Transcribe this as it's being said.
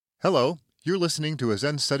Hello, you're listening to a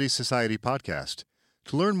Zen Studies Society podcast.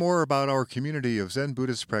 To learn more about our community of Zen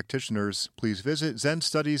Buddhist practitioners, please visit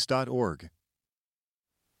zenstudies.org.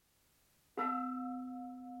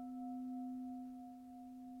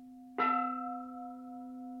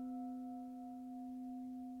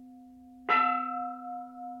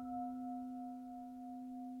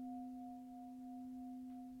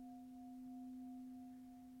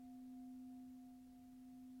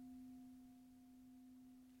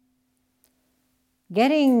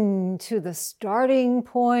 Getting to the starting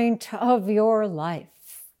point of your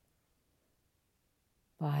life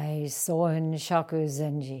by Soen Shaku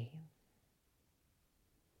Zenji.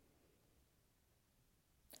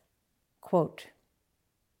 Quote,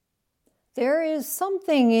 "There is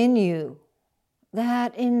something in you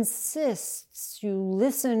that insists you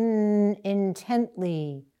listen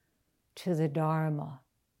intently to the Dharma.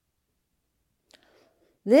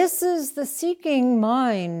 This is the seeking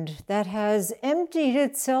mind that has emptied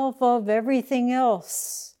itself of everything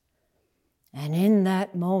else. And in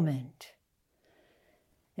that moment,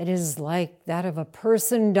 it is like that of a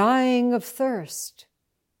person dying of thirst,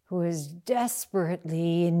 who is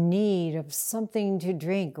desperately in need of something to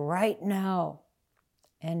drink right now."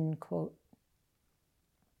 End quote.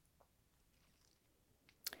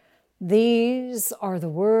 These are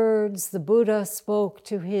the words the Buddha spoke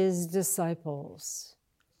to his disciples.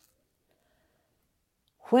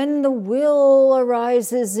 When the will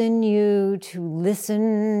arises in you to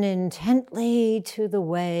listen intently to the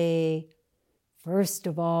way, first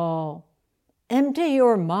of all, empty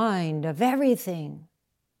your mind of everything.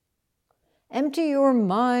 Empty your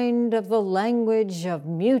mind of the language of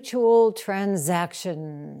mutual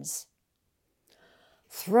transactions.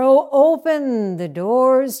 Throw open the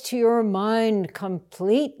doors to your mind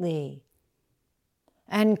completely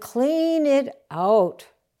and clean it out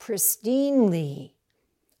pristinely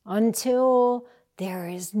until there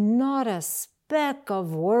is not a speck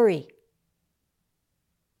of worry.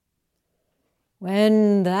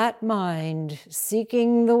 When that mind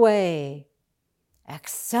seeking the way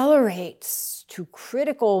accelerates to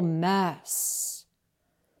critical mass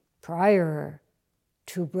prior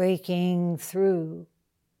to breaking through,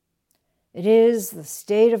 it is the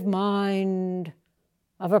state of mind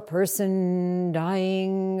of a person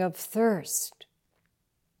dying of thirst.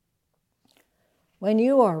 When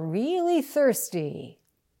you are really thirsty,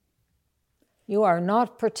 you are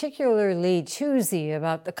not particularly choosy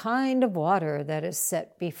about the kind of water that is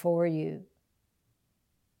set before you.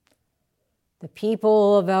 The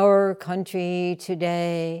people of our country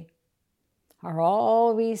today are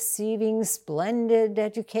all receiving splendid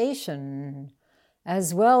education,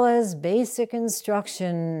 as well as basic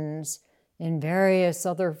instructions in various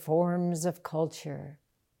other forms of culture.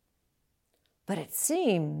 But it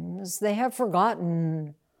seems they have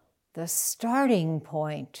forgotten the starting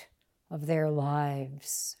point of their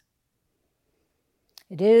lives.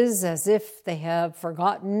 It is as if they have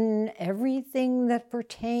forgotten everything that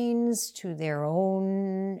pertains to their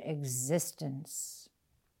own existence.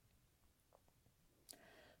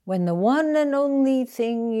 When the one and only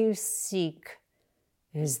thing you seek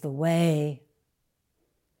is the way,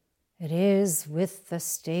 it is with the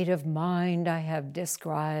state of mind I have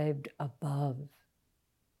described above.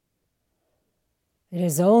 It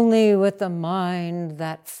is only with the mind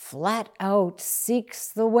that flat out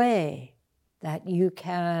seeks the way that you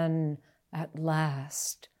can at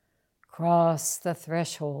last cross the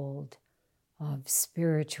threshold of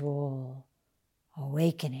spiritual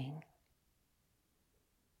awakening.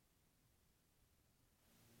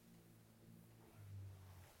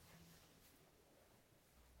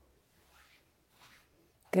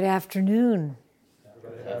 Good afternoon.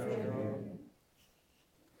 Good afternoon.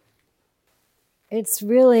 It's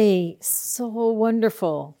really so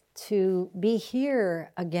wonderful to be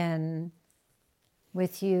here again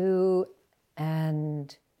with you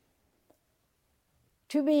and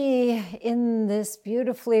to be in this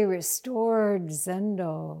beautifully restored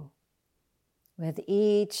Zendo with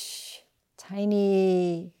each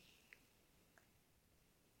tiny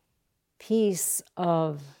piece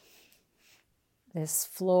of this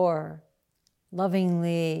floor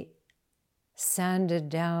lovingly sanded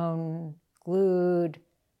down, glued,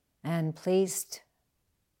 and placed.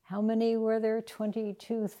 How many were there?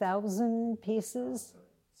 22,000 pieces?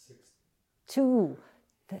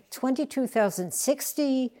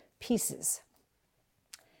 22,060 pieces.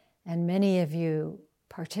 And many of you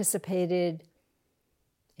participated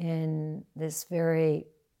in this very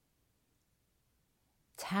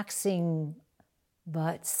taxing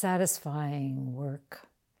but satisfying work.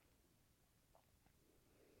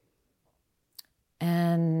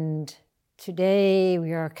 And Today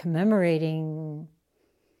we are commemorating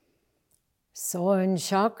Soen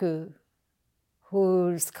Shaku,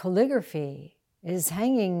 whose calligraphy is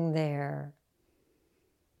hanging there.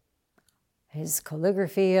 His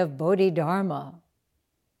calligraphy of Bodhidharma,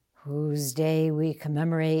 whose day we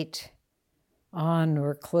commemorate on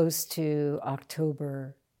or close to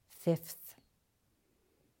October 5th.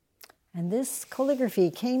 And this calligraphy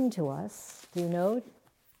came to us. Do you know,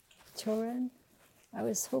 Choren? I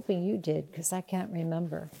was hoping you did, because I can't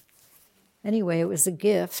remember. Anyway, it was a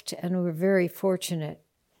gift, and we were very fortunate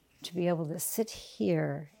to be able to sit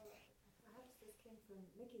here.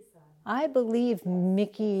 I believe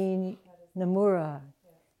Miki Nomura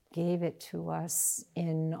gave it to us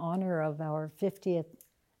in honor of our 50th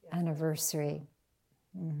anniversary.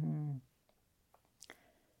 Mm-hmm.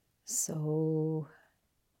 So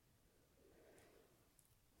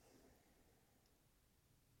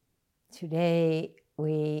today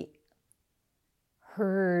we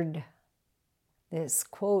heard this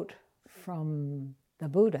quote from the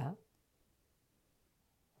Buddha.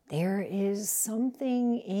 There is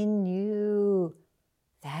something in you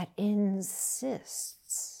that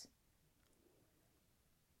insists.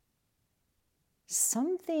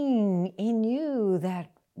 Something in you that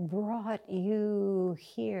brought you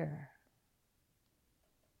here.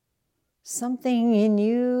 Something in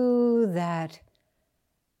you that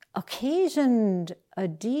occasioned a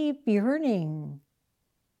deep yearning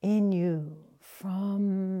in you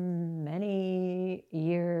from many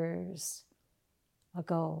years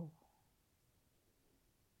ago.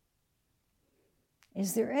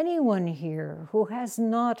 Is there anyone here who has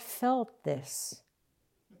not felt this?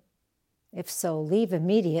 If so, leave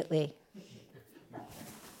immediately.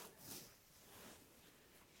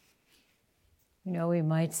 You know, we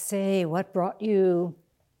might say, what brought you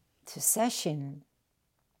to session?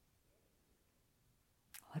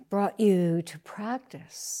 What brought you to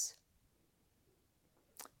practice?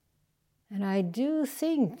 And I do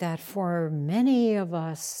think that for many of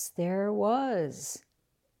us, there was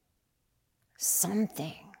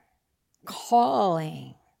something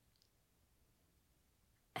calling.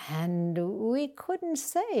 And we couldn't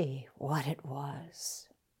say what it was.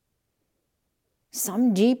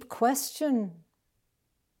 Some deep question.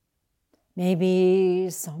 Maybe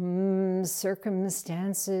some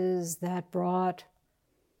circumstances that brought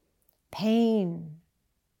pain,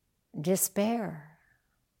 despair,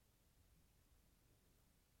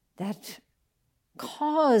 that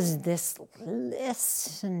caused this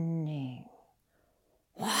listening.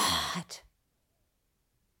 What?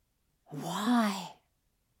 Why?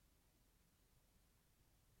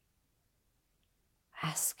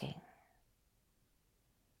 Asking.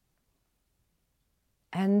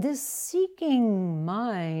 And this seeking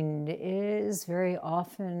mind is very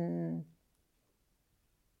often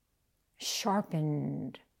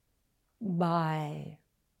sharpened by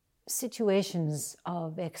situations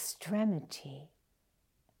of extremity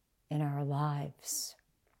in our lives.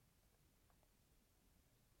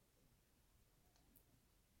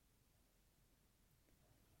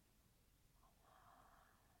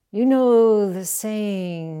 You know the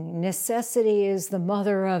saying, necessity is the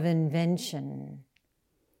mother of invention.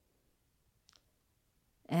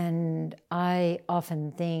 And I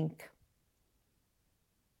often think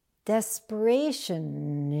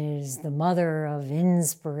desperation is the mother of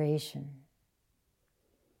inspiration.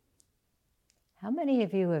 How many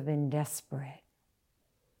of you have been desperate?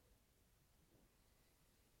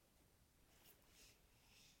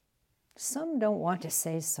 Some don't want to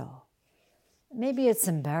say so. Maybe it's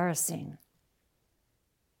embarrassing.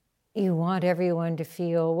 You want everyone to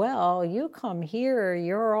feel, well, you come here,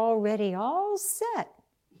 you're already all set.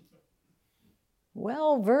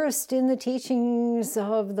 Well versed in the teachings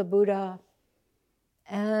of the Buddha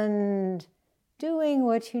and doing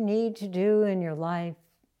what you need to do in your life.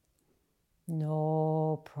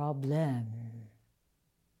 No problem.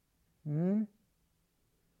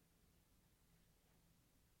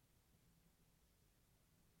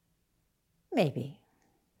 Maybe.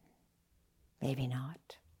 Maybe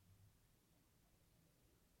not.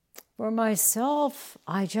 For myself,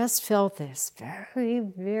 I just felt this very,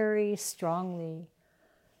 very strongly.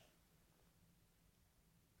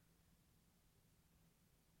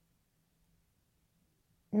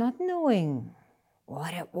 Not knowing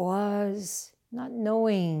what it was, not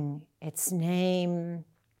knowing its name.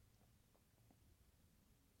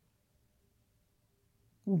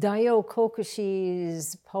 Daiyo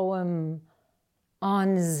Kokushi's poem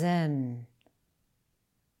On Zen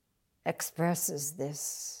expresses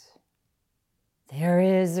this. There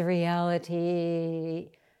is a reality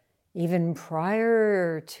even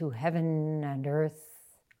prior to heaven and earth,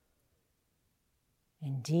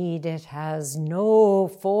 Indeed, it has no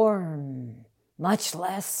form, much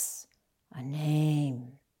less a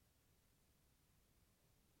name.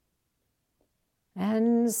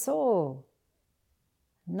 And so,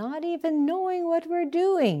 not even knowing what we're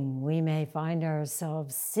doing, we may find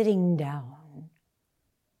ourselves sitting down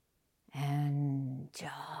and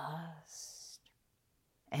just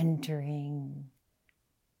entering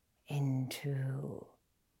into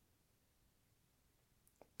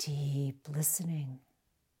deep listening,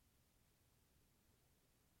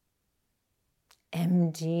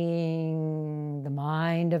 emptying the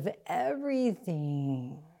mind of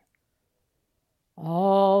everything,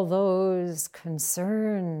 all those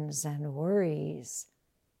concerns and worries,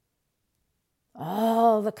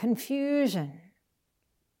 all the confusion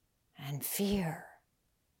and fear,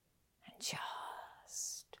 and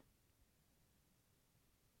just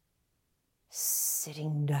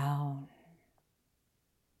sitting down,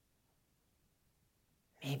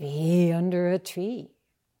 maybe under a tree,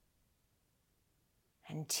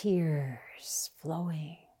 and tears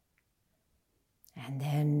flowing, and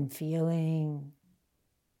then feeling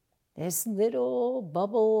this little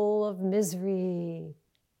bubble of misery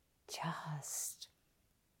just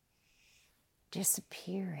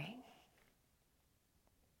disappearing.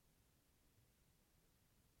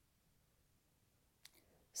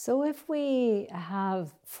 So if we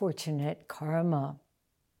have fortunate karma,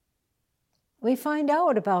 we find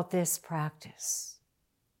out about this practice.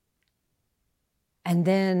 And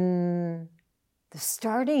then the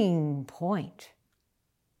starting point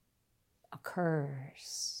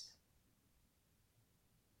occurs.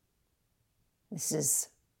 This is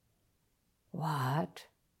what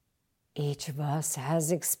each of us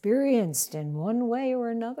has experienced in one way or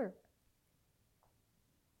another.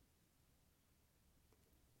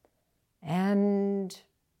 And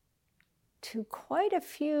to quite a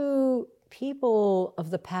few people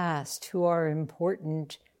of the past who are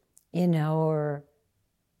important in our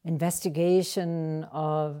investigation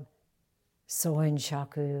of Soen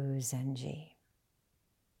Shaku Zenji.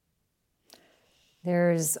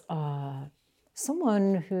 There's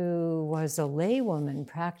someone who was a laywoman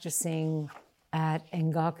practicing at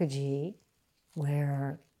Engakuji,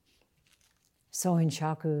 where Soen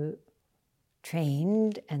Shaku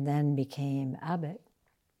trained and then became abbot.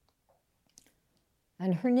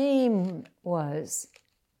 And her name was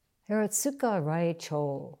Hiratsuka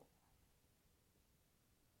Raicho.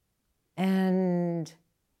 And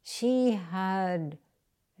she had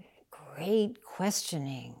great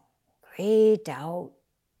questioning, great doubt.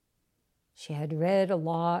 She had read a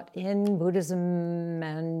lot in Buddhism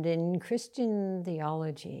and in Christian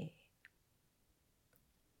theology.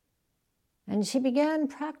 And she began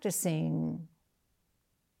practicing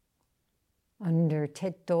under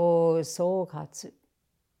Tetto Sokatsu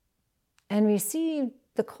and received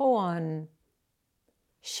the koan,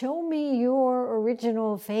 "Show me your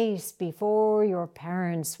original face before your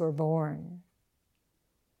parents were born."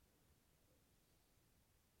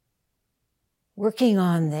 Working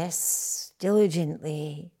on this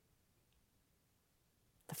diligently,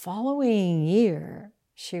 the following year,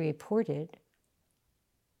 she reported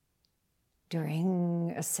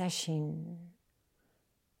during a session,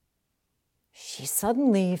 she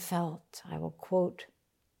suddenly felt, I will quote,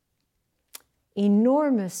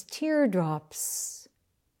 "enormous teardrops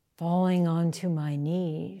falling onto my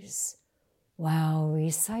knees while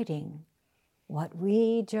reciting what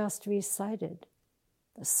we just recited,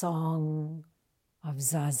 the Song of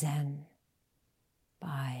Zazen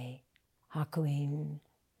by Hakuin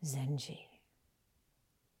Zenji."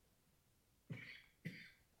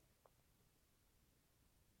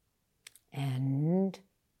 And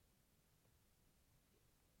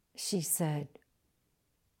she said,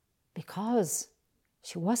 because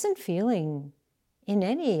she wasn't feeling in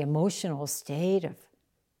any emotional state of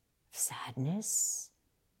sadness,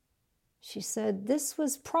 she said this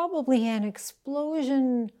was probably an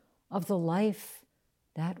explosion of the life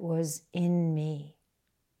that was in me.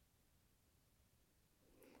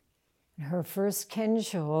 Her first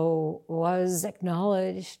Kensho was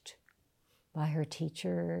acknowledged by her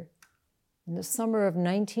teacher in the summer of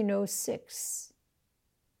 1906,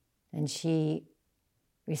 and she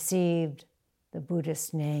received the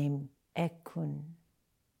Buddhist name Ekkun.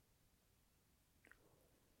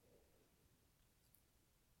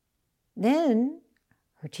 Then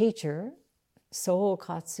her teacher,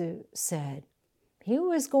 Sokatsu, said he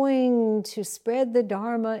was going to spread the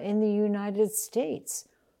Dharma in the United States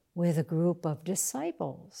with a group of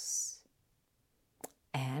disciples.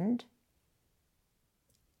 And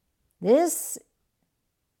this,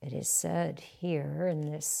 it is said here in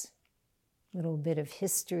this little bit of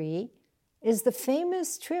history, is the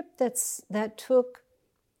famous trip that took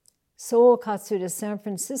Sookatsu to San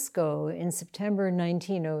Francisco in September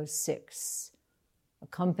 1906,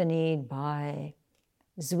 accompanied by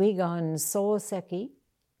Zuigan Soseki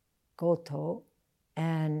Goto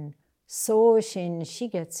and Soshin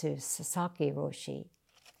Shigetsu Sasaki Roshi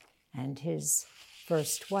and his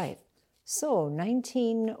first wife. So,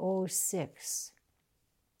 1906.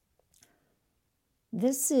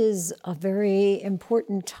 This is a very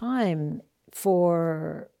important time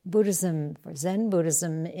for Buddhism, for Zen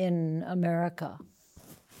Buddhism in America.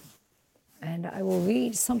 And I will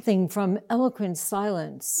read something from Eloquent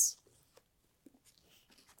Silence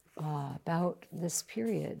about this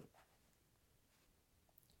period.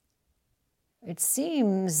 It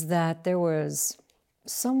seems that there was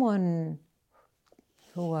someone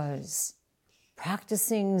who was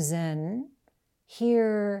practicing Zen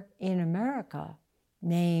here in America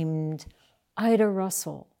named Ida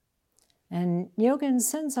Russell. And Nyogen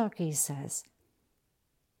Senzaki says,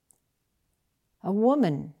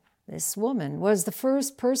 this woman was the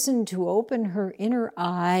first person to open her inner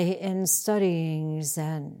eye in studying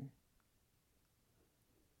Zen.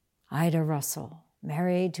 Ida Russell,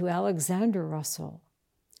 married to Alexander Russell.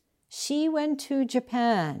 She went to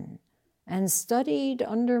Japan and studied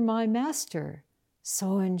under my master,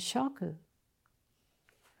 Soen Shaku.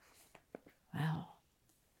 Wow.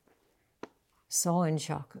 Soen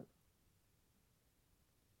Shaku.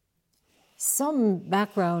 Some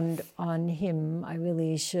background on him I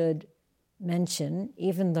really should mention,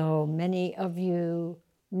 even though many of you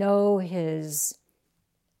know his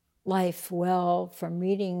life well from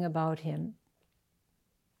reading about him.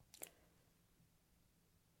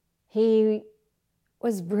 He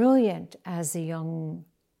was brilliant as a young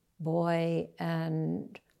boy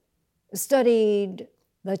and studied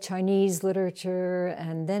the Chinese literature,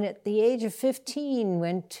 and then at the age of 15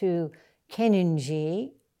 went to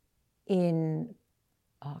Kenninji in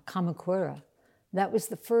Kamakura. That was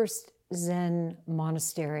the first Zen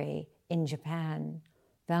monastery in Japan,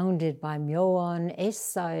 founded by Myoan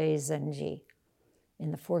Eisai Zenji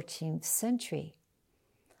in the 14th century.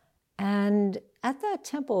 And at that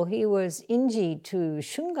temple, he was inji to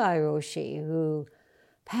Shungai Roshi, who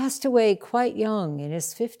passed away quite young in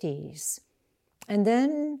his 50s. And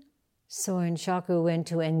then Soen Shaku went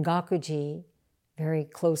to Engakuji, very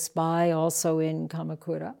close by, also in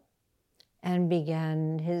Kamakura, and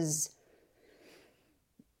began his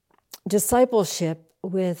discipleship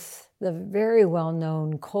with the very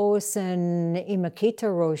well-known Kosen Imakita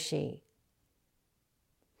Roshi.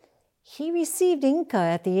 He received Inka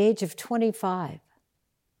at the age of 25.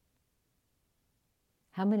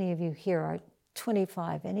 How many of you here are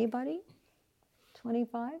 25? Anybody?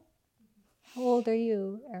 25? How old are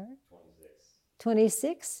you, Eric? 26.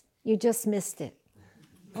 26? You just missed it.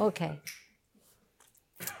 Okay.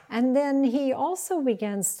 And then he also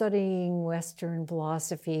began studying Western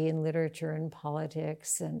philosophy and literature and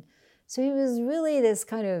politics. And so he was really this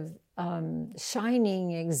kind of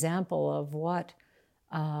shining example of what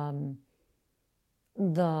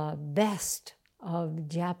the best of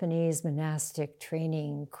Japanese monastic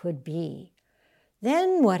training could be.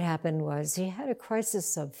 Then what happened was he had a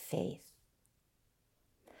crisis of faith.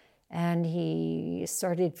 And he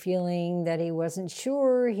started feeling that he wasn't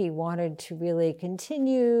sure, he wanted to really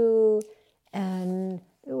continue, and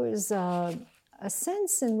there was a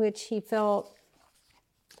sense in which he felt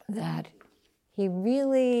that he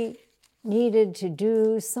really needed to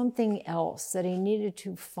do something else, that he needed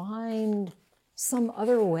to find some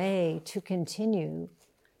other way to continue.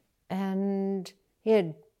 And he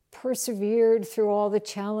had persevered through all the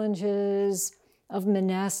challenges of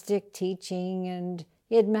monastic teaching, and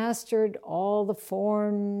he had mastered all the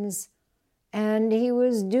forms, and he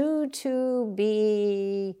was due to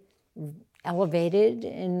be elevated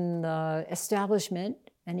in the establishment,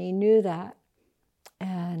 and he knew that,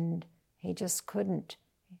 and he just couldn't.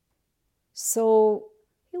 So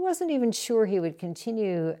he wasn't even sure he would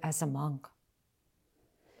continue as a monk.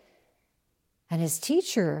 And his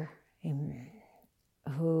teacher,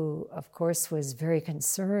 who of course was very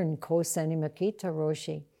concerned, Kosen Imakita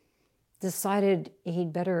Roshi, decided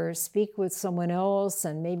he'd better speak with someone else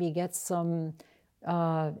and maybe get some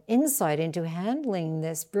insight into handling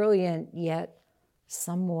this brilliant yet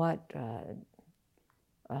somewhat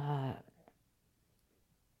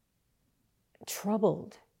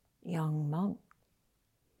troubled young monk.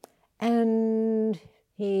 And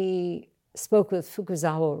he spoke with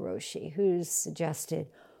Fukuzawa Roshi, who suggested,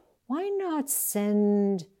 why not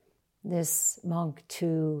send this monk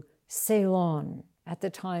to Ceylon? At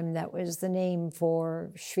the time, that was the name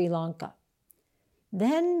for Sri Lanka.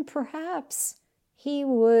 Then perhaps he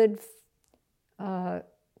would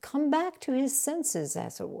come back to his senses,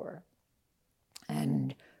 as it were,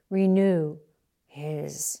 and renew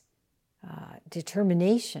his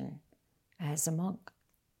determination as a monk.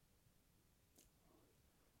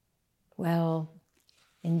 Well,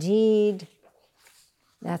 indeed,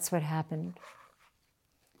 that's what happened.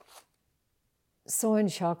 Soen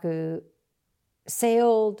Shaku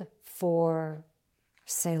sailed for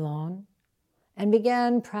Ceylon and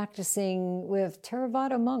began practicing with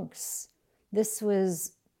Theravada monks. This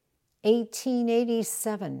was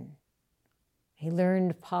 1887. He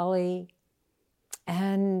learned Pali,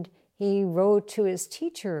 and he wrote to his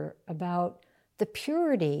teacher about the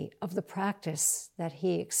purity of the practice that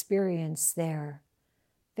he experienced there.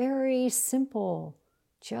 Very simple,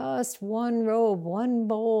 just one robe, one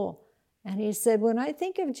bowl. And he said, when I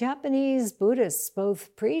think of Japanese Buddhists,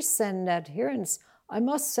 both priests and adherents, I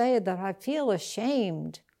must say that I feel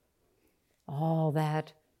ashamed. All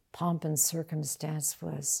that pomp and circumstance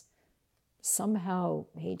was, somehow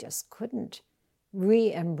he just couldn't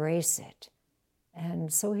re-embrace it.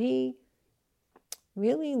 And so he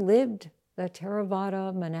really lived the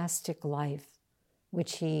Theravada monastic life,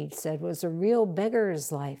 which he said was a real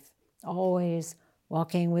beggar's life, always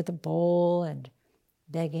walking with a bowl and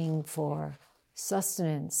begging for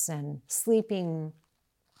sustenance and sleeping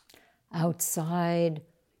outside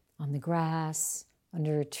on the grass,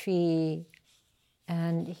 under a tree.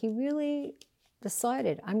 And he really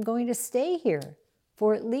decided, I'm going to stay here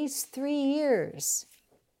for at least 3 years.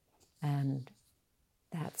 And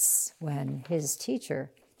that's when his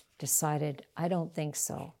teacher decided, I don't think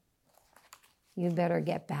so. You better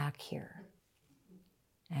get back here.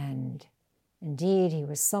 And indeed, he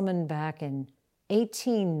was summoned back in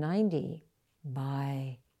 1890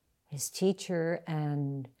 by his teacher,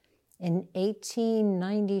 and in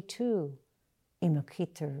 1892,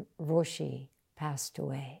 Imokita Roshi passed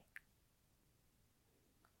away.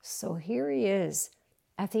 So here he is,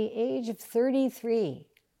 at the age of 33,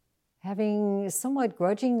 having somewhat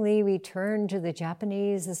grudgingly returned to the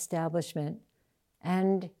Japanese establishment,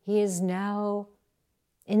 and he is now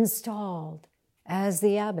installed as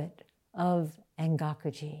the abbot of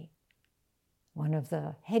Engakuji, one of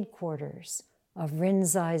the headquarters of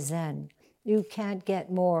Rinzai Zen. You can't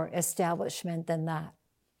get more establishment than that.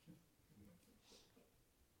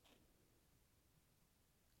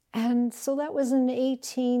 And so that was in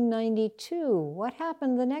 1892. What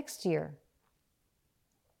happened the next year?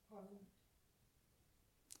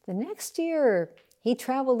 The next year, he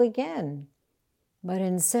traveled again. But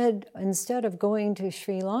instead of going to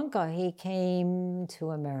Sri Lanka, he came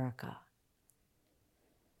to America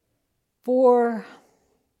for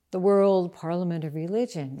the World Parliament of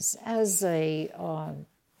Religions as a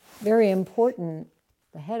very important,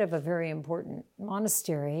 the head of a very important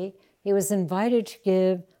monastery. He was invited to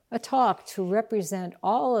give a talk to represent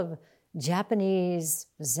all of Japanese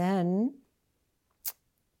Zen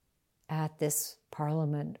at this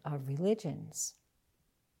Parliament of Religions.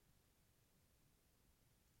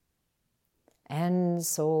 And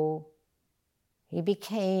so he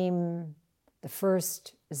became the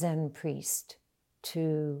first Zen priest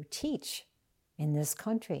to teach in this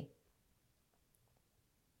country.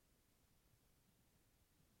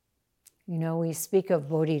 You know, we speak of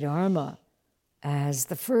Bodhidharma as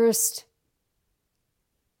the first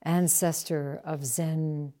ancestor of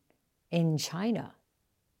Zen in China.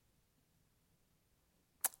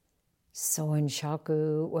 Soen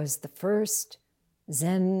Shaku was the first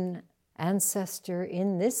Zen ancestor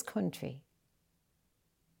in this country.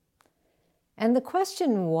 And the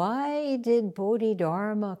question, why did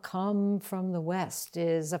Bodhidharma come from the West,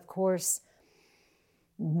 is, of course,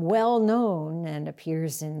 well known and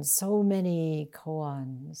appears in so many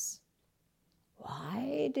koans.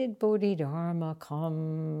 Why did Bodhidharma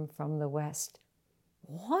come from the West?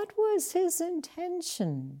 What was his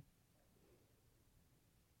intention?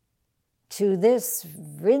 To this,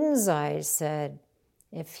 Rinzai said,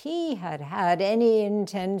 if he had had any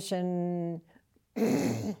intention,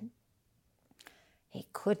 he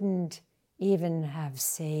couldn't even have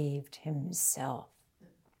saved himself.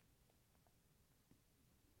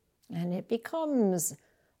 And it becomes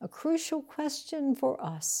a crucial question for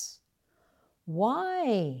us.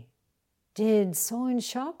 Why did Soen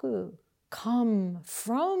Shaku come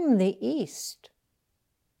from the East?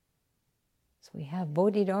 So we have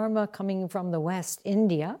Bodhidharma coming from the West,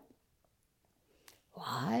 India.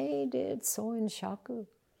 Why did Soen Shaku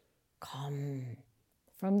come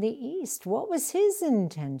from the East? What was his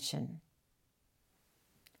intention?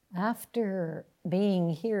 After being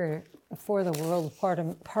here for the World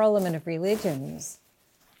Parliament of Religions,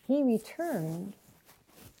 he returned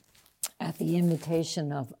at the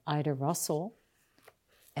invitation of Ida Russell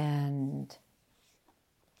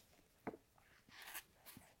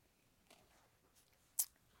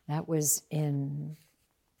That was in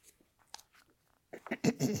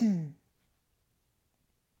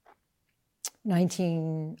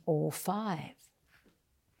 1905.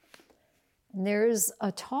 And there's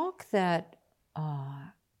a talk that Nyogen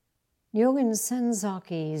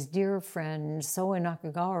Senzaki's dear friend Soen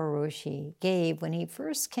Nakagawa Roshi gave when he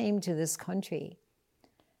first came to this country.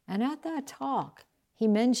 And at that talk, he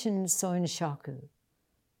mentioned Soen Shaku,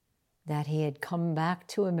 that he had come back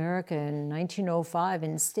to America in 1905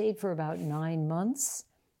 and stayed for about 9 months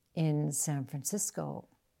in San Francisco.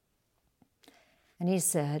 And he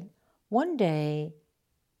said, one day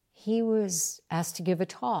he was asked to give a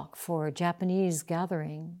talk for a Japanese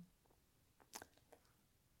gathering.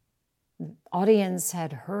 The audience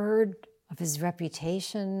had heard of his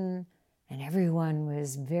reputation, and everyone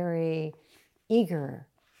was very eager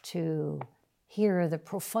to hear the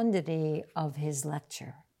profundity of his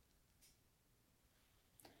lecture.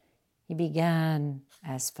 He began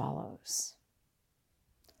as follows.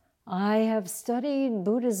 I have studied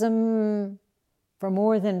Buddhism for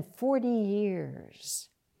more than 40 years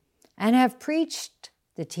and have preached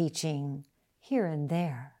the teaching here and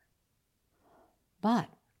there. But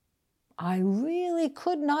I really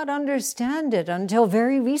could not understand it until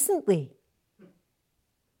very recently.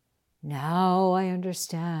 Now I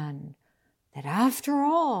understand that after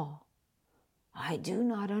all, I do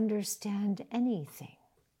not understand anything.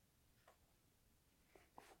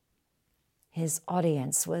 His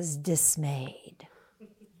audience was dismayed.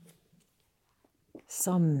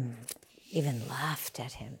 Some even laughed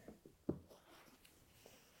at him.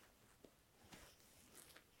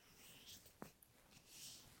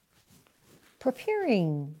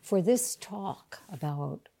 Preparing for this talk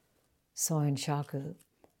about Soen Shaku,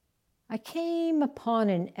 I came upon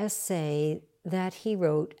an essay that he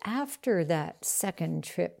wrote after that second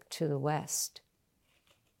trip to the West.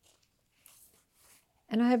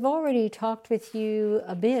 And I've already talked with you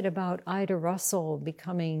a bit about Ida Russell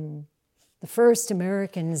becoming the first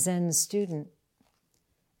American Zen student.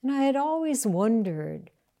 And I had always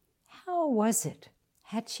wondered, how was it?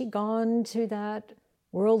 Had she gone to that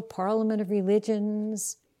World Parliament of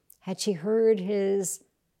Religions? Had she heard his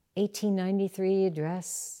 1893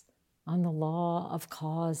 address on the law of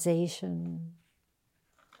causation?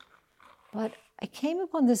 But I came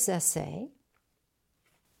upon this essay,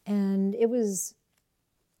 and it was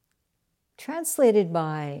translated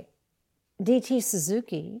by D.T.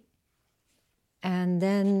 Suzuki, and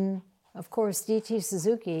then, of course, D.T.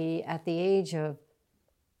 Suzuki, at the age of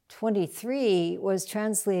 23, was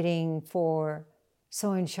translating for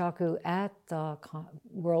Soen Shaku at the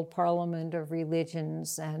World Parliament of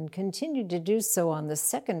Religions and continued to do so on the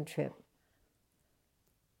second trip.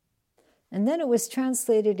 And then it was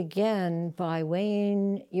translated again by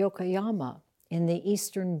Wayne Yokoyama in the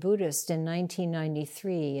Eastern Buddhist in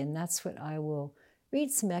 1993, and that's what I will read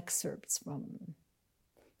some excerpts from.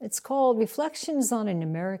 It's called Reflections on an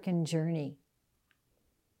American Journey.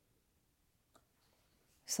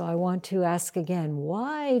 So I want to ask again,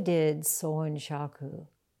 why did Soen Shaku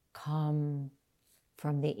come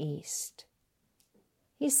from the East?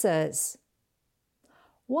 He says,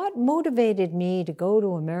 what motivated me to go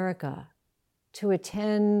to America to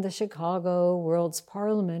attend the Chicago World's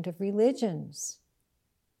Parliament of Religions?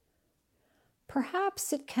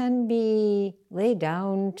 Perhaps it can be laid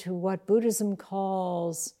down to what Buddhism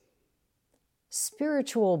calls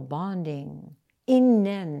spiritual bonding,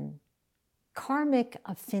 innen, karmic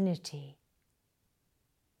affinity.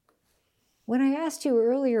 When I asked you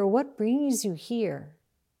earlier, what brings you here?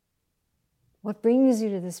 What brings you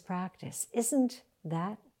to this practice? Isn't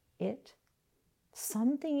that it?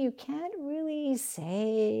 Something you can't really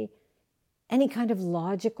say any kind of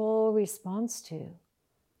logical response to,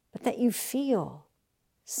 but that you feel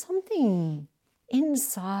something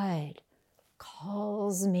inside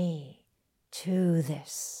calls me to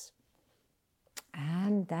this.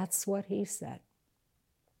 And that's what he said.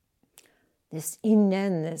 This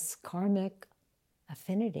innen, this karmic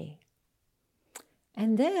affinity.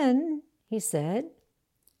 And then he said,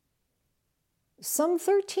 some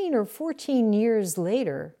 13 or 14 years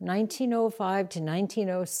later, 1905 to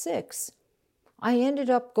 1906, I ended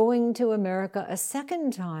up going to America a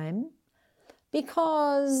second time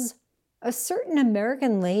because a certain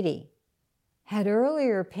American lady had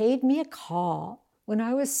earlier paid me a call when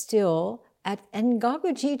I was still at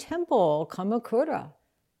Engakuji Temple, Kamakura.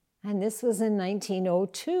 And this was in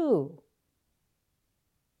 1902.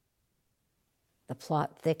 The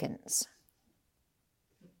plot thickens.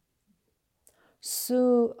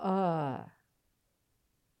 So,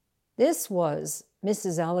 this was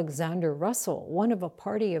Mrs. Alexander Russell, one of a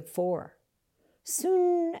party of 4,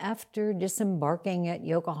 soon after disembarking at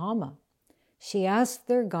Yokohama. She asked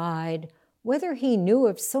their guide whether he knew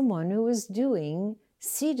of someone who was doing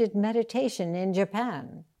seated meditation in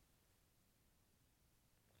Japan.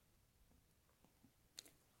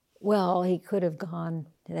 Well, he could have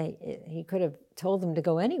told them to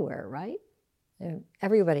go anywhere, right?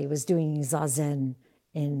 Everybody was doing Zazen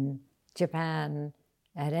in Japan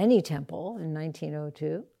at any temple in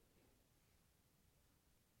 1902.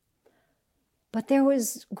 But there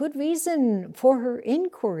was good reason for her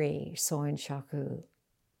inquiry, Soen Shaku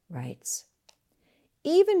writes.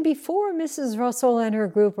 Even before Mrs. Russell and her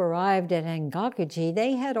group arrived at Engakuji,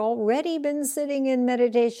 they had already been sitting in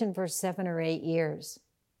meditation for 7 or 8 years,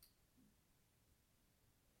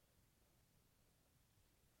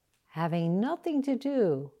 having nothing to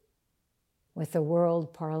do with the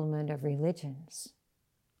World Parliament of Religions.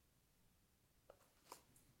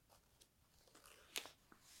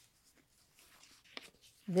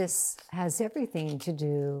 This has everything to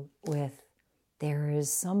do with there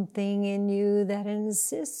is something in you that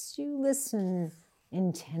insists you listen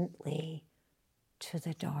intently to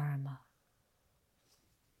the Dharma.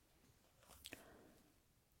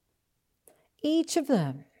 Each of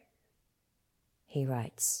them, he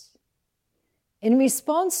writes, in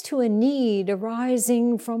response to a need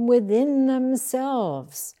arising from within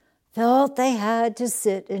themselves, felt they had to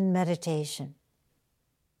sit in meditation.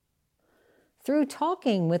 Through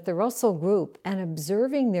talking with the Russell group and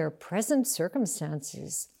observing their present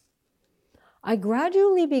circumstances, I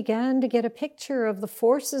gradually began to get a picture of the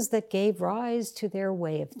forces that gave rise to their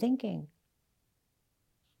way of thinking.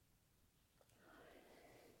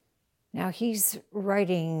 Now, he's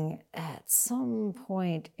writing at some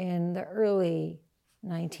point in the early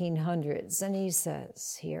 1900s, and he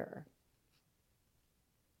says here,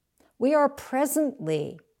 we are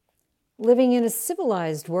presently living in a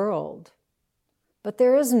civilized world, but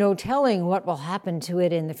there is no telling what will happen to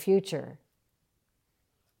it in the future.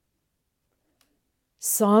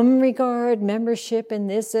 Some regard membership in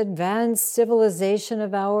this advanced civilization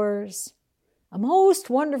of ours a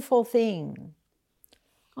most wonderful thing.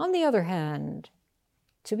 On the other hand,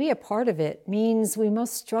 to be a part of it means we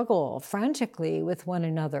must struggle frantically with one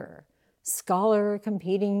another, scholar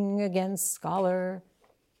competing against scholar,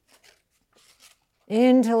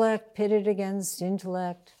 intellect pitted against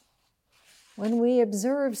intellect. When we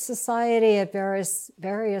observe society at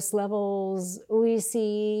various levels, we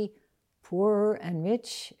see poor and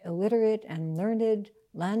rich, illiterate and learned,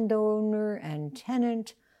 landowner and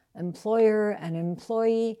tenant, employer and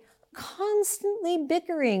employee, constantly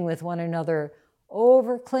bickering with one another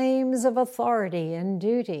over claims of authority and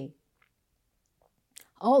duty.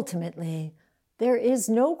 Ultimately, there is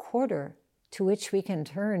no quarter to which we can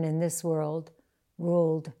turn in this world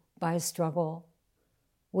ruled by struggle.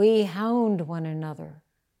 We hound one another.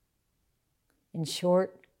 In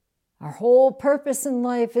short, our whole purpose in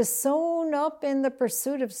life is sewn up in the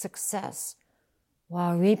pursuit of success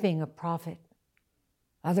while reaping a profit.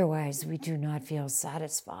 Otherwise, we do not feel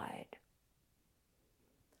satisfied.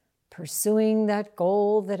 Pursuing that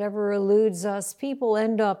goal that ever eludes us, people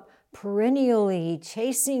end up perennially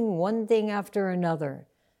chasing one thing after another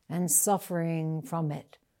and suffering from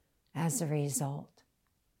it as a result.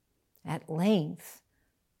 At length,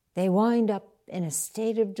 they wind up in a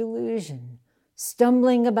state of delusion,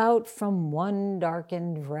 stumbling about from one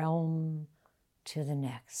darkened realm to the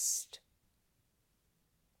next.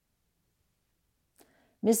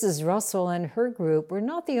 Mrs. Russell and her group were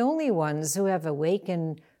not the only ones who have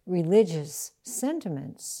awakened religious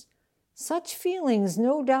sentiments. Such feelings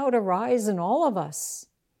no doubt arise in all of us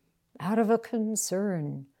out of a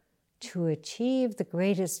concern to achieve the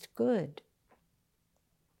greatest good.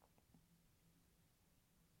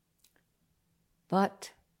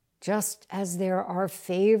 But just as there are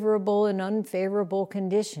favorable and unfavorable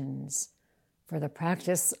conditions for the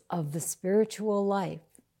practice of the spiritual life,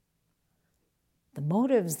 the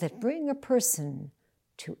motives that bring a person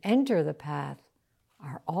to enter the path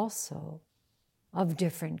are also of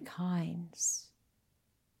different kinds.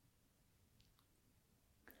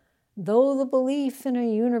 Though the belief in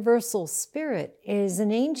a universal spirit is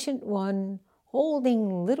an ancient one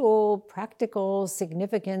holding little practical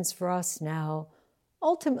significance for us now,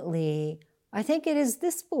 ultimately, I think it is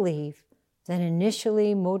this belief that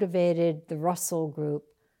initially motivated the Russell group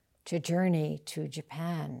to journey to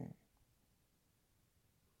Japan.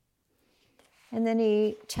 And then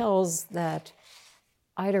he tells that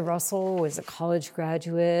Ida Russell was a college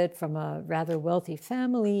graduate from a rather wealthy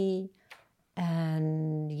family,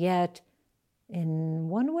 and yet, in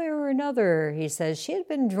one way or another, he says, she had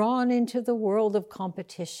been drawn into the world of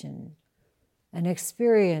competition, an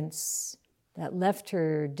experience that left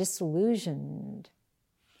her disillusioned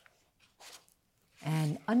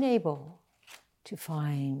and unable to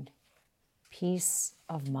find peace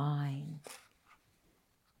of mind.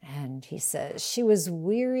 And he says she was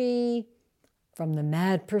weary from the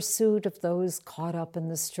mad pursuit of those caught up in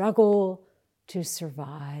the struggle to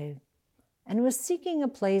survive, and was seeking a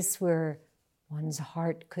place where one's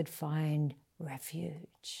heart could find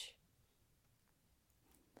refuge.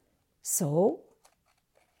 So,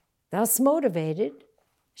 thus motivated,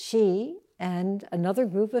 she and another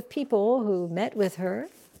group of people who met with her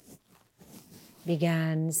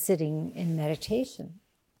began sitting in meditation.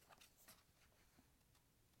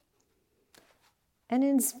 And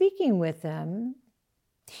in speaking with them,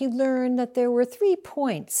 he learned that there were 3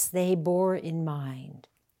 points they bore in mind.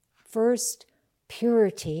 First,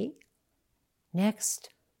 purity. Next,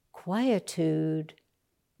 quietude.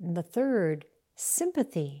 And the third,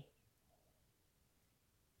 sympathy.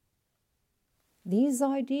 These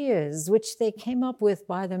ideas, which they came up with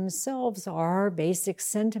by themselves, are basic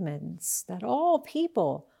sentiments that all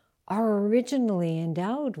people are originally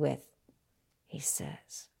endowed with, he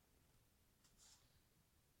says.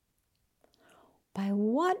 By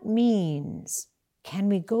what means can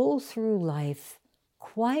we go through life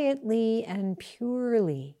quietly and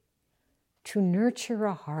purely to nurture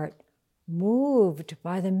a heart moved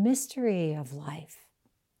by the mystery of life?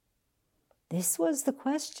 This was the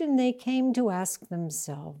question they came to ask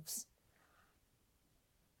themselves.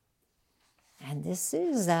 And this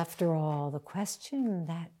is, after all, the question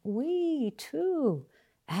that we too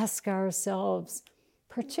ask ourselves,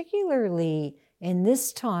 particularly in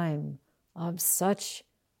this time of such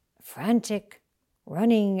frantic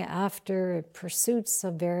running after pursuits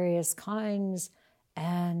of various kinds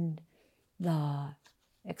and the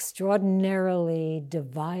extraordinarily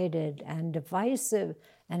divided and divisive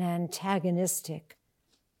and antagonistic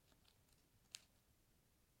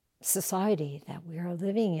society that we are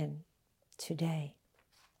living in today.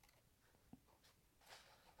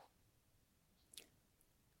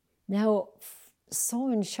 Now,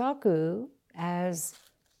 Soen Shaku, as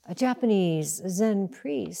a Japanese Zen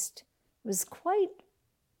priest, was quite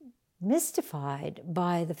mystified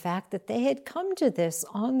by the fact that they had come to this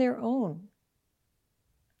on their own.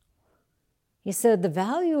 He said, the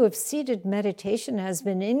value of seated meditation has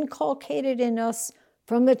been inculcated in us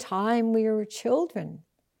from the time we were children,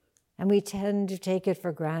 and we tend to take it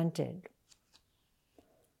for granted.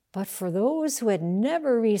 But for those who had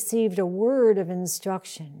never received a word of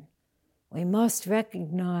instruction, we must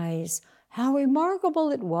recognize how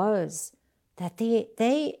remarkable it was that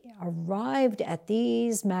they arrived at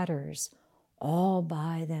these matters all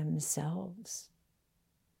by themselves.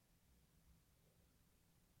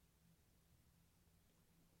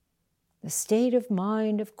 The state of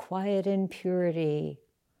mind of quiet and purity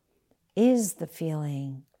is the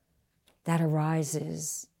feeling that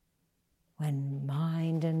arises when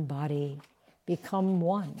mind and body become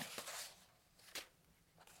one.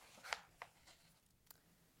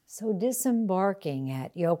 So disembarking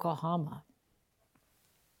at Yokohama,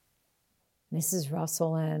 Mrs.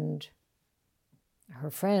 Russell and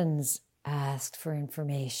her friends asked for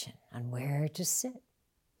information on where to sit.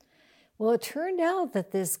 Well, it turned out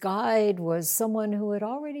that this guide was someone who had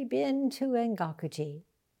already been to Engakuji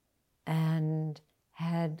and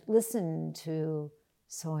had listened to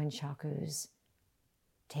Soen Shaku's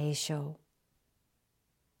Teisho.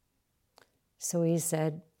 So he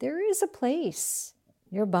said, there is a place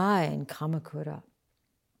nearby in Kamakura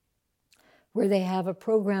where they have a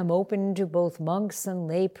program open to both monks and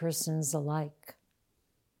laypersons alike.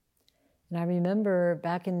 And I remember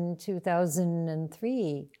back in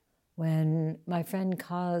 2003, when my friend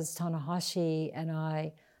Kaz Tanahashi and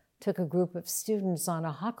I took a group of students on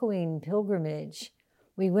a Hakuin pilgrimage,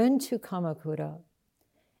 we went to Kamakura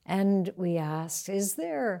and we asked, is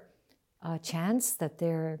there a chance that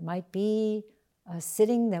there might be a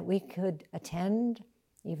sitting that we could attend,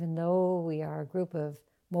 even though we are a group of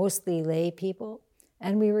mostly lay people?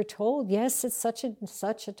 And we were told, yes, it's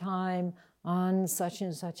such a time on such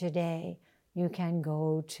and such a day, you can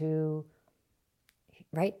go to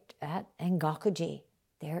right at Engakuji.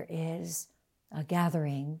 There is a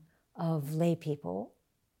gathering of lay people,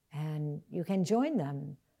 and you can join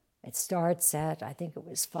them. It starts at, I think it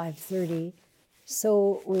was 5:30.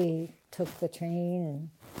 So we took the train and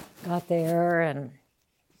got there and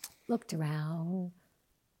looked around.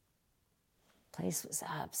 The place was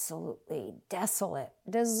absolutely desolate,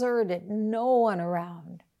 deserted, no one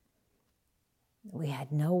around. We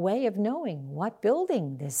had no way of knowing what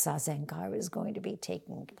building this Zazenkai was going to be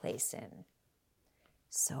taking place in.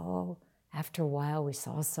 So after a while, we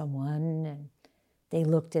saw someone, and They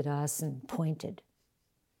looked at us and pointed.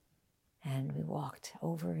 And we walked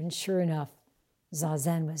over, and sure enough,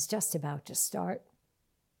 Zazen was just about to start.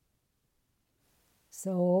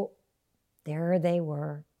 So there they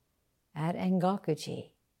were at Engakuji.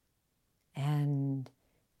 And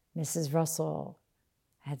Mrs. Russell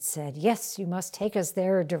had said, "Yes, you must take us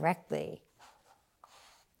there directly."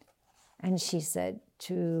 And she said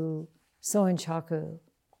to Soenchaku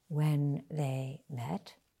when they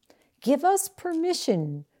met, "Give us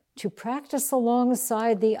permission to practice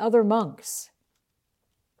alongside the other monks."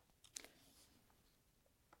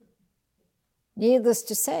 Needless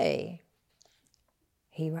to say,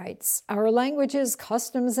 he writes, "Our languages,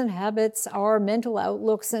 customs, and habits, our mental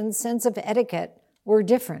outlooks and sense of etiquette were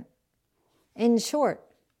different. In short,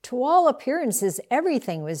 to all appearances,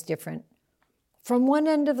 everything was different, from one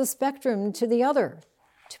end of the spectrum to the other.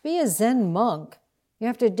 To be a Zen monk, you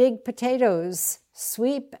have to dig potatoes,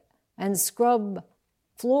 sweep and scrub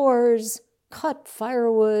floors, cut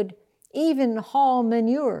firewood, even haul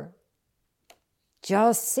manure.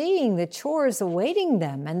 Just seeing the chores awaiting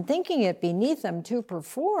them and thinking it beneath them to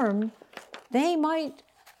perform, they might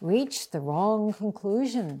reach the wrong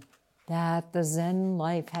conclusion that the Zen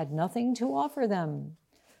life had nothing to offer them.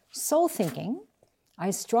 So thinking,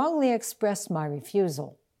 I strongly expressed my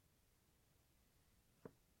refusal.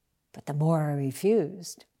 But the more I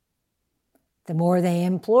refused, the more they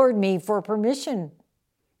implored me for permission,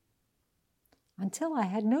 until I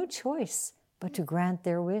had no choice but to grant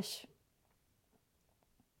their wish.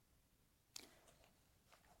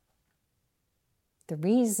 The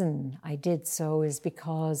reason I did so is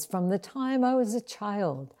because from the time I was a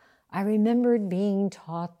child, I remembered being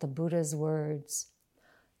taught the Buddha's words,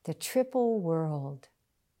 "The triple world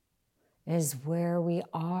is where we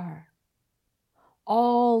are.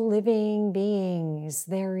 All living beings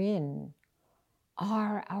therein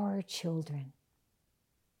are our children.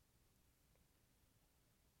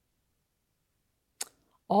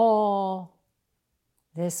 All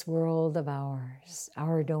this world of ours,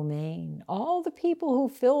 our domain, all the people who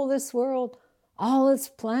fill this world, all its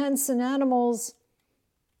plants and animals,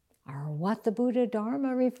 are what the Buddha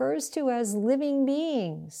Dharma refers to as living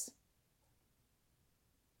beings.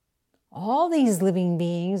 All these living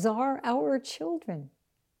beings are our children."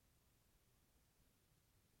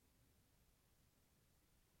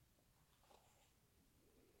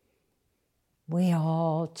 We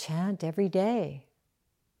all chant every day.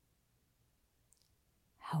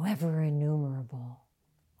 However innumerable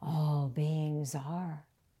all beings are,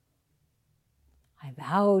 I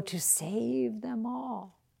vow to save them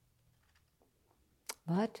all.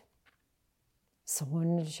 But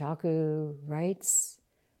Soenchaku writes,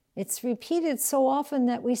 it's repeated so often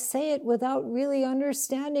that we say it without really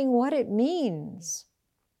understanding what it means.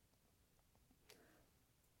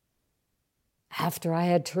 After I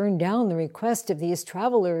had turned down the request of these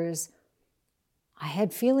travelers, I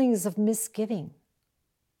had feelings of misgiving.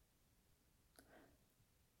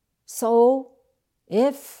 So,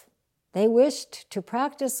 if they wished to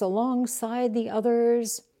practice alongside the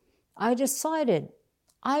others, I decided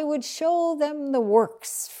I would show them the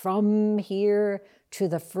works from here to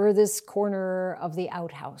the furthest corner of the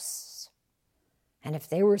outhouse. And if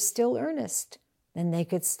they were still earnest, then they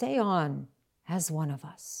could stay on as one of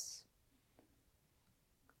us.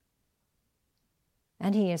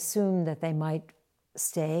 And he assumed that they might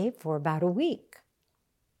stay for about a week.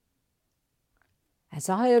 As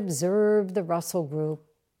I observed the Russell group,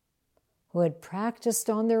 who had practiced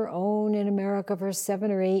on their own in America for 7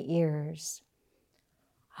 or 8 years,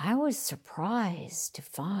 I was surprised to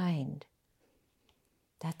find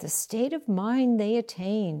that the state of mind they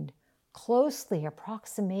attained closely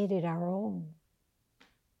approximated our own.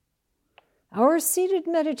 Our seated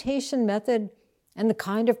meditation method and the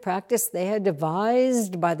kind of practice they had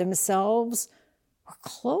devised by themselves were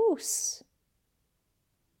close.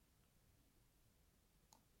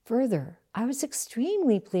 Further, I was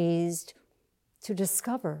extremely pleased to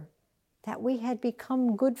discover that we had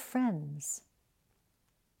become good friends.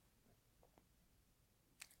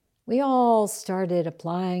 We all started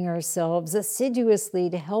applying ourselves assiduously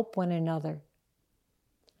to help one another.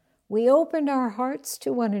 We opened our hearts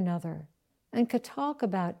to one another and could talk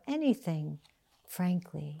about anything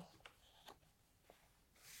frankly.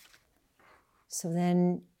 So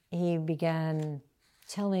then he began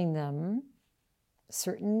telling them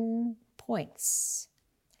certain points.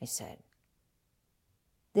 He said,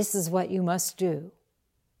 "This is what you must do.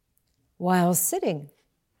 While sitting,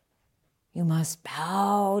 you must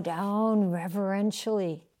bow down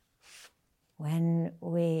reverentially. When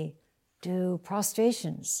we do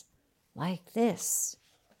prostrations like this,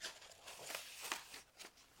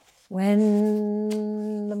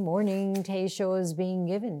 When the morning teisho is being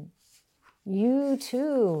given, you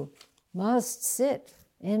too must sit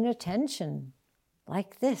in attention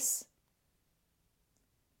like this.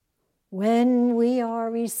 When we are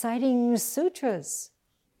reciting sutras,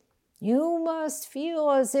 you must feel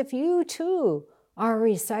as if you too are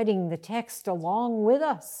reciting the text along with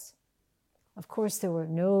us. Of course, there were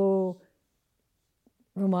no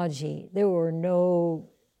Romaji, there were no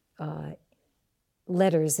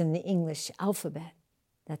letters in the English alphabet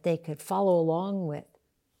that they could follow along with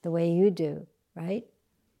the way you do, right?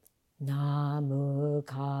 Namu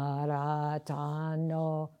karatano.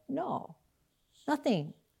 No,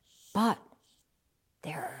 nothing. But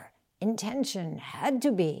their intention had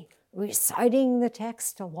to be reciting the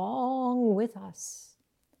text along with us.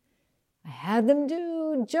 I had them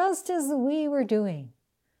do just as we were doing,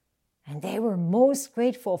 and they were most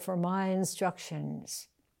grateful for my instructions.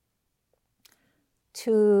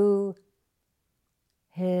 To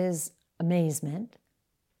his amazement,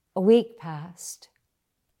 a week passed.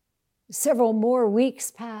 Several more weeks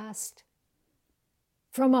passed.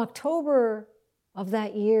 From October of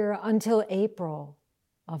that year until April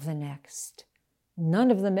of the next, none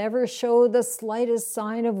of them ever showed the slightest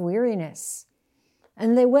sign of weariness,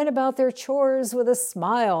 and they went about their chores with a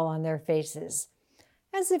smile on their faces,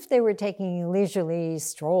 as if they were taking a leisurely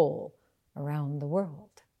stroll around the world.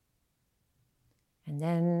 And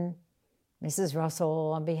then Mrs.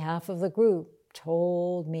 Russell, on behalf of the group,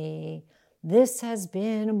 told me, this has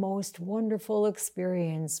been a most wonderful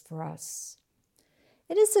experience for us.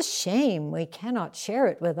 It is a shame we cannot share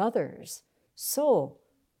it with others. So,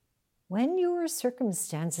 when your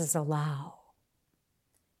circumstances allow,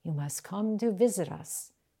 you must come to visit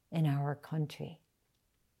us in our country.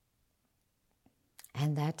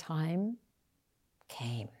 And that time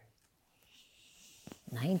came.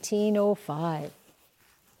 1905.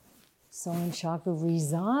 Soen Shaku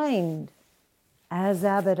resigned as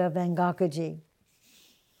abbot of Engakuji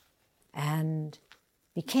and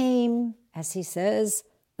became, as he says,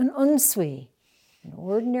 an unsui, an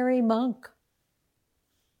ordinary monk,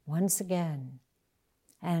 once again.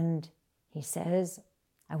 And he says,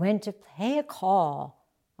 I went to pay a call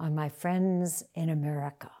on my friends in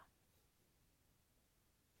America.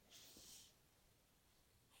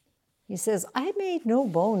 He says, I made no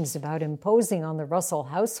bones about imposing on the Russell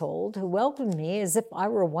household, who welcomed me as if I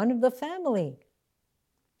were one of the family.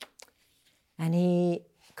 And he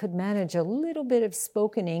could manage a little bit of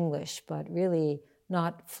spoken English, but really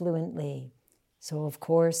not fluently. So, of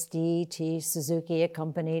course, D.T. Suzuki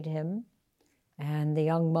accompanied him, and the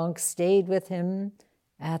young monk stayed with him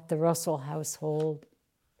at the Russell household.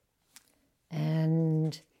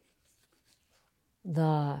 And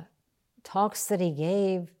the talks that he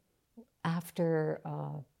gave after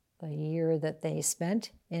the year that they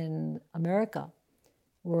spent in America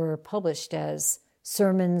were published as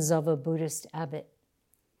Sermons of a Buddhist Abbot,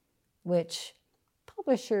 which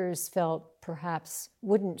publishers felt perhaps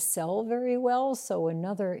wouldn't sell very well, so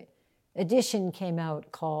another edition came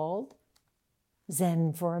out called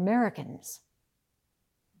Zen for Americans,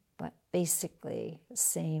 but basically the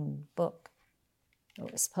same book.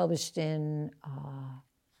 It was published in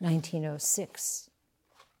 1906.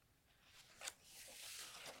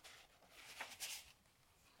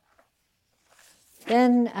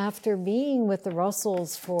 Then, after being with the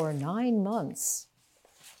Russells for 9 months,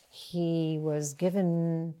 he was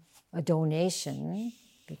given a donation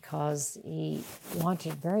because he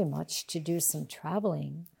wanted very much to do some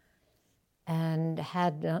traveling and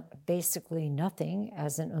had basically nothing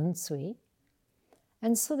as an unsui.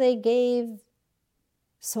 And so they gave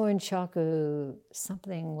Soen Shaku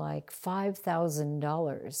something like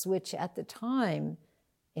 $5,000, which at the time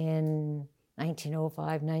in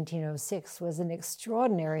 1905, 1906 was an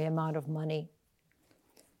extraordinary amount of money.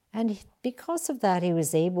 And because of that, he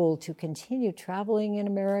was able to continue traveling in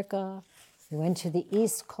America. He went to the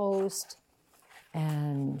East Coast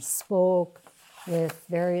and spoke with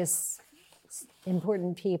various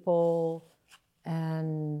important people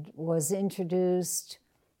and was introduced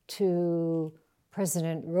to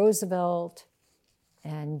President Roosevelt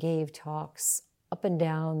and gave talks up and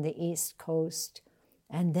down the East Coast.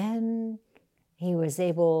 And then he was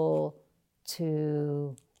able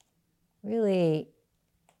to really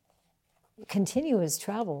continue his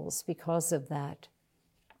travels because of that.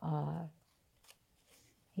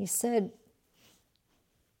 He said,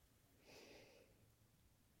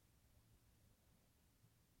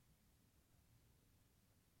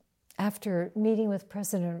 after meeting with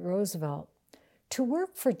President Roosevelt, to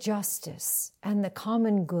work for justice and the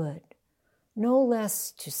common good, no less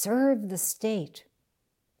to serve the state,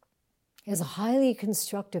 is a highly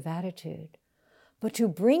constructive attitude, but to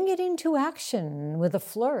bring it into action with a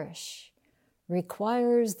flourish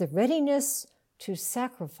requires the readiness to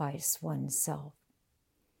sacrifice oneself.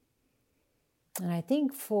 And I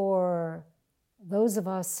think for those of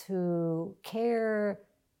us who care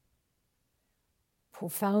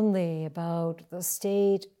profoundly about the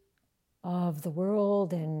state of the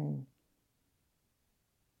world in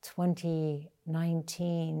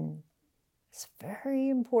 2019, it's very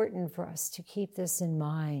important for us to keep this in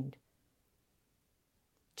mind.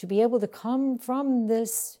 To be able to come from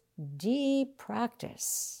this deep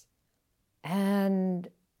practice and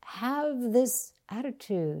have this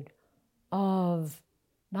attitude of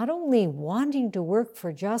not only wanting to work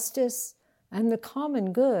for justice and the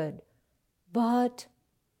common good, but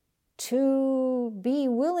to be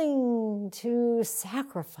willing to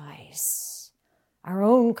sacrifice our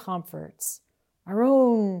own comforts, our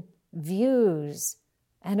own views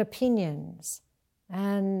and opinions,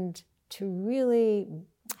 and to really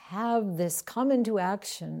have this come into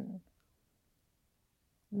action.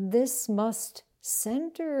 This must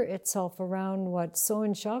center itself around what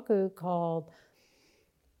Soen Shaku called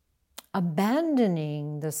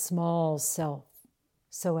abandoning the small self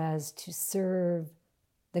so as to serve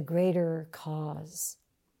the greater cause.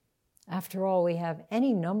 After all, we have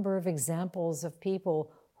any number of examples of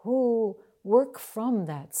people who work from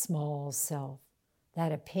that small self,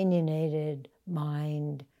 that opinionated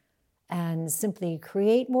mind, and simply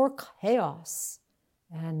create more chaos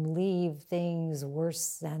and leave things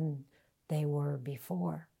worse than they were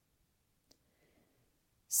before.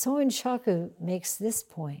 Soen Shaku makes this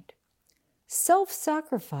point.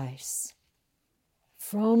 Self-sacrifice,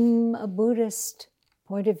 from a Buddhist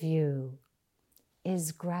point of view,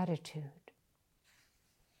 is gratitude.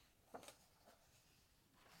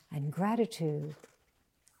 And gratitude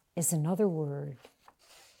is another word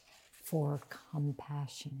for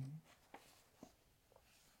compassion.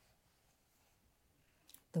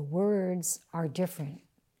 The words are different,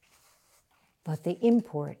 but the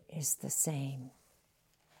import is the same.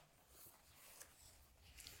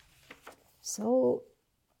 So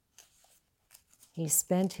he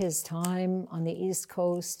spent his time on the East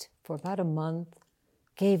Coast for about a month,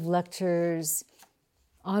 gave lectures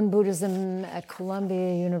on Buddhism at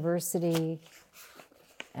Columbia University,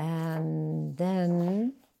 and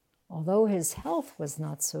then, although his health was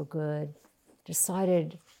not so good,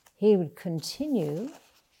 decided he would continue.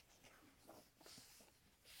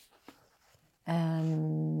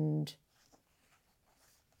 And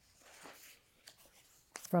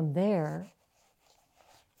from there,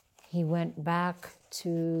 he went back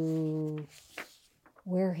to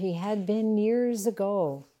where he had been years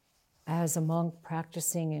ago as a monk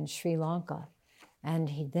practicing in Sri Lanka. And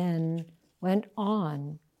he then went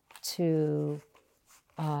on to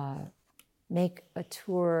make a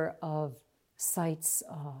tour of sites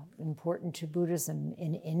important to Buddhism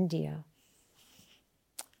in India.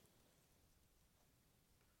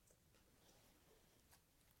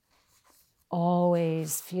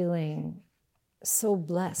 Always feeling so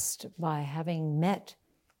blessed by having met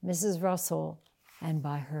Mrs. Russell and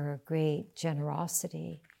by her great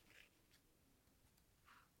generosity.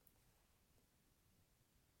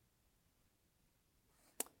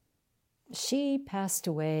 She passed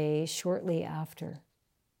away shortly after,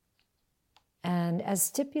 and as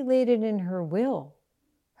stipulated in her will,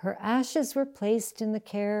 her ashes were placed in the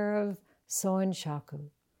care of Soen Shaku,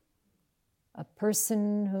 a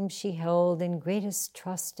person whom she held in greatest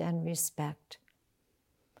trust and respect,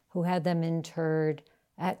 who had them interred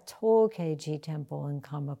at Tokeji Temple in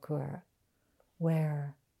Kamakura,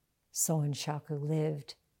 where Soen Shaku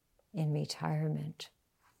lived in retirement.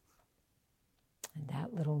 And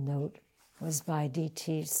that little note was by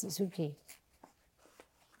D.T. Suzuki.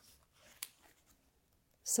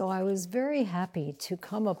 So I was very happy to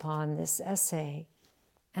come upon this essay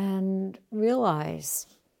and realize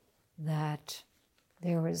that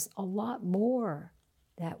there was a lot more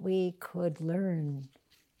that we could learn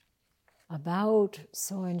about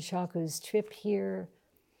Soen Shaku's trip here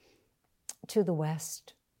to the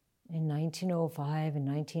West in 1905 and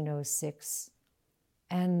 1906,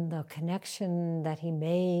 and the connection that he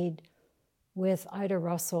made with Ida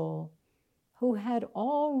Russell, who had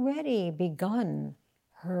already begun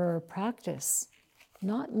her practice,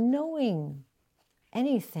 not knowing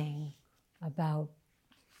anything about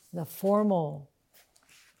the formal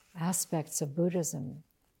aspects of Buddhism,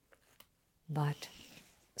 but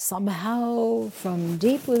somehow from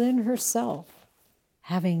deep within herself,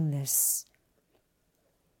 having this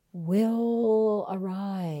will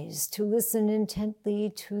arise to listen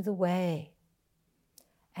intently to the way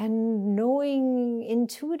and knowing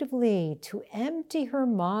intuitively to empty her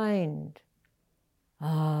mind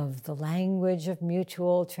of the language of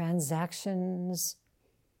mutual transactions,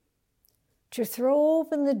 to throw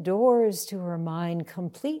open the doors to her mind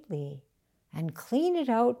completely and clean it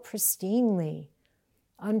out pristinely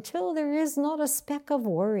until there is not a speck of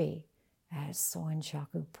worry, as Soen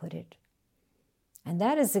Shaku put it. And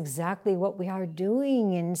that is exactly what we are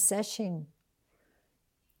doing in sesshin.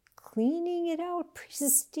 Cleaning it out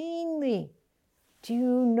pristinely. Do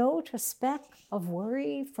you note a speck of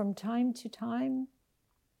worry from time to time?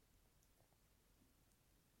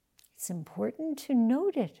 It's important to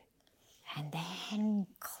note it and then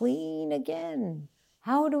clean again.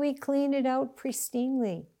 How do we clean it out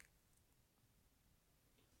pristinely?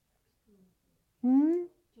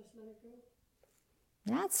 Just let it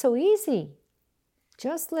go. Not so easy.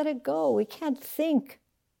 Just let it go. We can't think,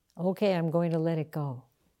 okay, I'm going to let it go.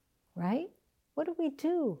 Right? What do we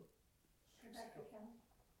do? Go back to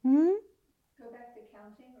counting. Go back to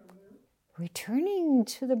counting or move. Returning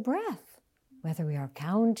to the breath. Whether we are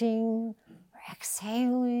counting or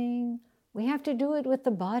exhaling, we have to do it with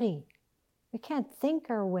the body. We can't think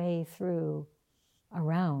our way through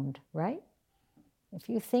around, right? If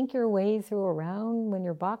you think your way through around when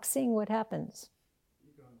you're boxing, what happens?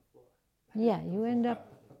 You go on the floor. Yeah, you end up,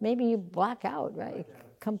 maybe you black out, right?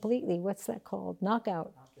 Completely. What's that called?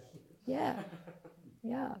 Knockout. Yeah,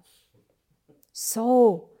 yeah.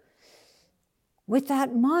 So, with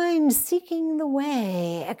that mind seeking the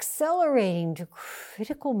way, accelerating to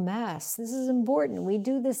critical mass, this is important. We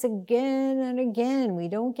do this again and again. We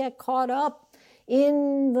don't get caught up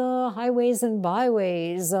in the highways and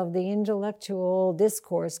byways of the intellectual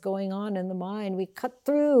discourse going on in the mind. We cut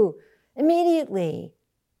through immediately,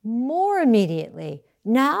 more immediately,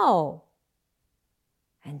 now.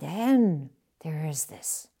 And then there is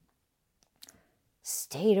this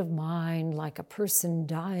state of mind like a person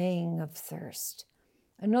dying of thirst.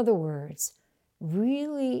 In other words,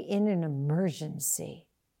 really in an emergency,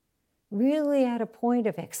 really at a point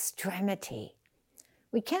of extremity.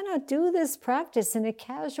 We cannot do this practice in a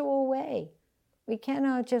casual way. We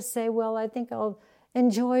cannot just say, well, I think I'll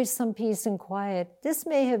enjoy some peace and quiet. This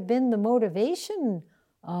may have been the motivation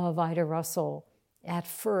of Ida Russell at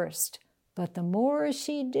first, but the more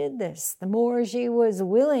she did this, the more she was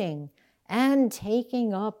willing and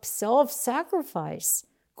taking up self-sacrifice,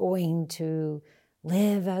 going to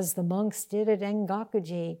live as the monks did at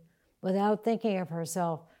Engakuji, without thinking of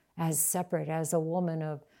herself as separate, as a woman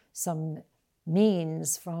of some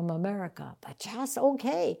means from America, but just,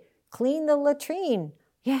 okay, clean the latrine.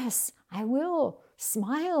 Yes, I will.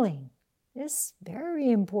 Smiling. This very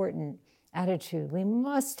important attitude we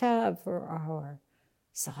must have for our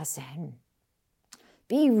zazen.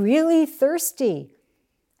 Be really thirsty.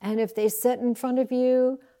 And if they set in front of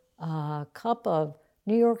you a cup of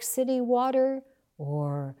New York City water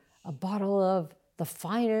or a bottle of the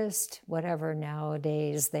finest, whatever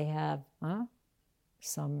nowadays they have,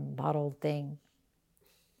 some bottled thing.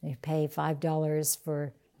 You pay $5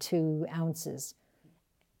 for 2 ounces.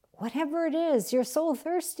 Whatever it is, you're so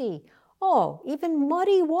thirsty. Oh, even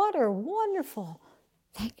muddy water, wonderful.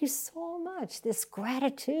 Thank you so much. This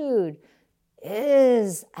gratitude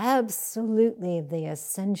is absolutely the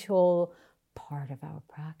essential part of our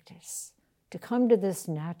practice. To come to this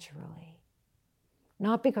naturally.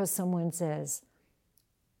 Not because someone says,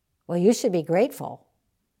 well, you should be grateful.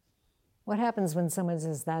 What happens when someone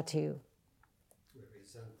says that to you?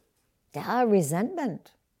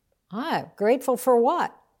 Resentment. Grateful for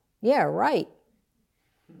what? Yeah, right.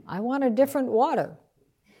 I want a different water.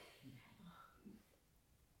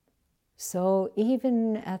 So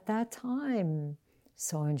even at that time,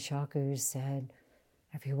 Soen Shaku said,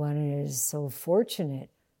 everyone is so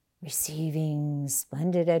fortunate, receiving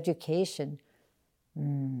splendid education.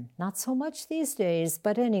 Not so much these days,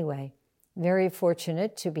 but anyway, very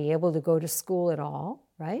fortunate to be able to go to school at all,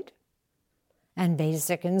 right? And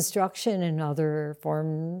basic instruction in other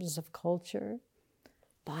forms of culture.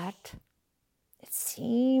 But it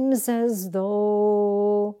seems as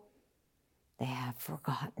though they have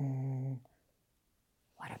forgotten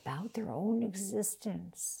what about their own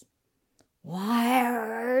existence? Why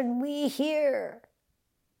are we here?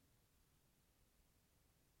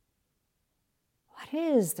 What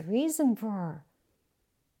is the reason for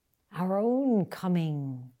our own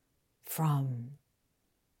coming from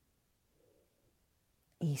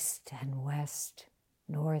east and west,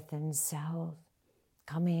 north and south,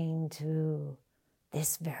 coming to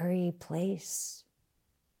this very place?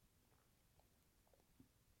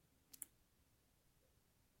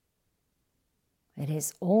 It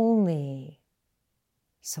is only,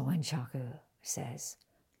 Soen Shaku says,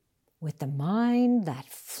 with the mind that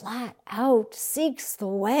flat out seeks the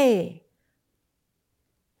way,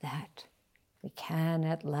 that we can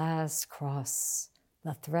at last cross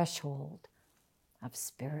the threshold of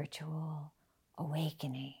spiritual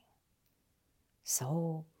awakening.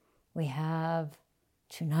 So we have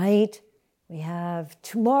tonight, we have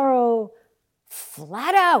tomorrow,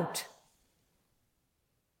 flat out.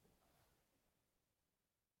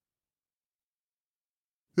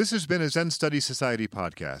 This has been a Zen Study Society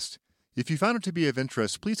podcast. If you found it to be of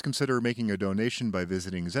interest, please consider making a donation by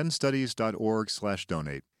visiting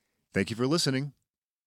zenstudies.org/donate. Thank you for listening.